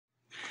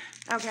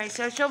Okay,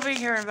 so she'll be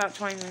here in about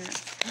 20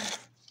 minutes.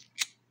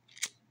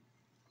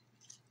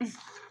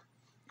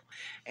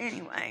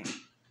 Anyway,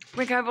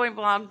 recovery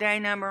vlog day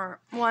number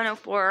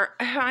 104.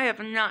 I have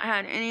not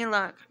had any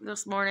luck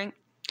this morning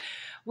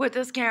with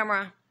this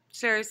camera.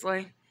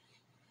 Seriously.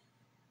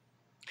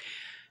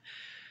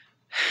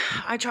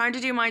 I tried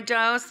to do my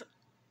dose.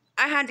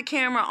 I had the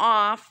camera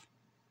off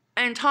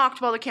and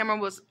talked while the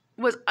camera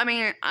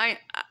I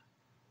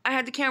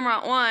had the camera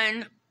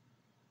on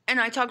and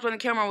I talked when the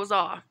camera was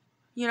off.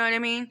 You know what I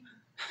mean?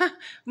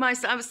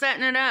 I was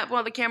setting it up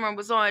while the camera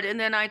was on, and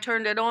then I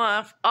turned it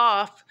off,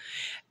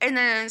 and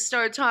then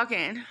started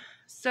talking.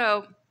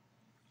 So,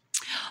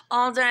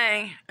 all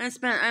day,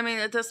 this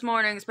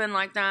morning's been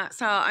like that,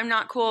 so I'm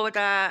not cool with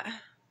that.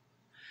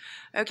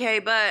 Okay,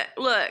 but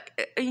look,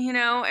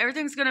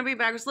 everything's gonna be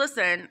backwards.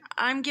 Listen,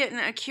 I'm getting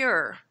a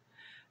cure,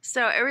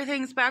 so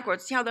everything's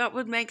backwards. See how that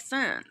would make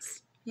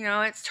sense?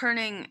 It's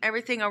turning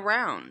everything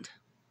around.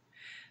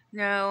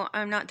 No,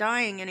 I'm not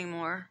dying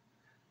anymore.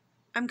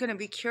 I'm going to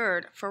be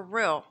cured for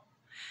real.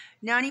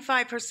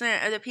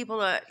 95% of the people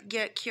that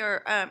get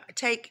cured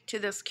take to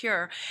this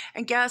cure.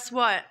 And guess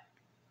what?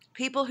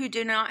 People who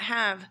do not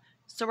have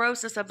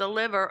cirrhosis of the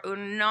liver or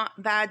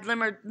not bad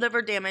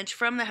liver damage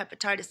from the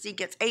hepatitis C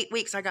gets 8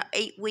 weeks. I got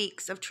 8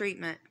 weeks of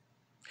treatment.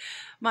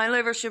 My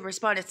liver should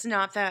respond. It's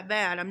not that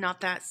bad. I'm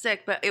not that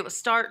sick. But it was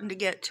starting to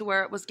get to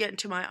where it was getting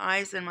to my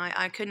eyes, and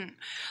I couldn't,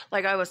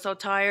 I was so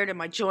tired, and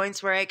my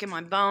joints were aching,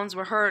 my bones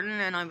were hurting,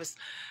 and I was,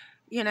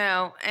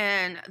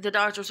 and the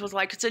doctors was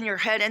like, it's in your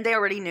head, and they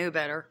already knew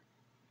better.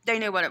 They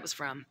knew what it was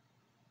from.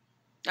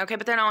 Okay,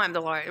 but they don't have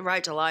the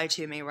right to lie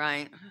to me,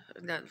 right?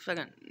 That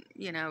fucking,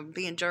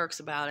 being jerks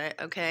about it,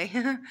 okay?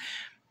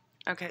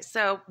 Okay,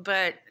 so,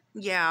 but,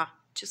 yeah,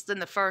 just in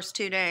the first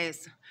 2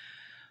 days,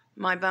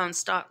 my bones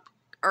stopped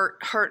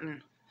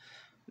hurting.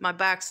 My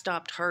back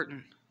stopped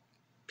hurting.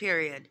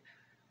 Period.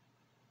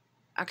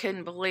 I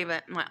couldn't believe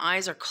it. My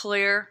eyes are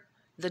clear.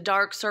 The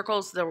dark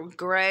circles, the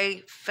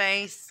gray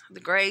face, the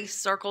gray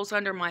circles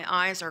under my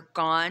eyes are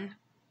gone.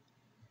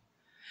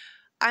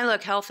 I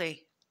look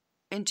healthy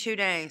in 2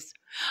 days.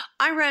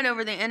 I read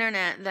over the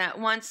internet that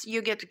once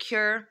you get the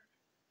cure,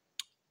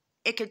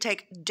 it could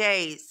take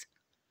days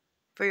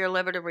for your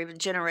liver to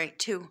regenerate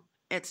to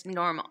its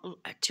normal,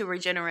 to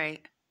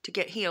regenerate, to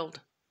get healed.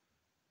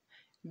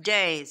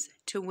 Days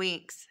to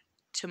weeks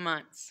to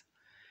months.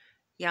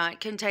 Yeah, it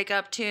can take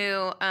up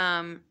to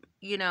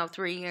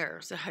 3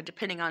 years,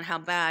 depending on how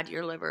bad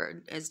your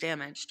liver is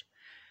damaged.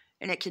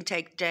 And it can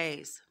take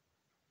days.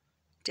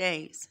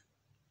 Days.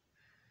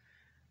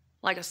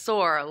 Like a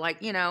sore,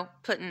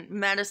 putting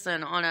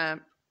medicine on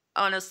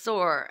a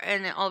sore,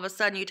 and all of a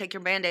sudden you take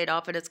your Band-Aid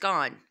off and it's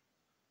gone.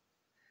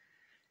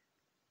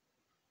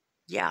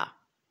 Yeah,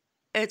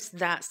 it's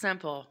that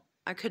simple.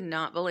 I could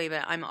not believe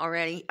it. I'm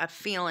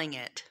feeling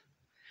it.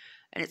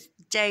 And it's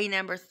day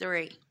number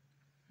 3.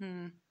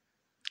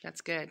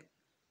 That's good.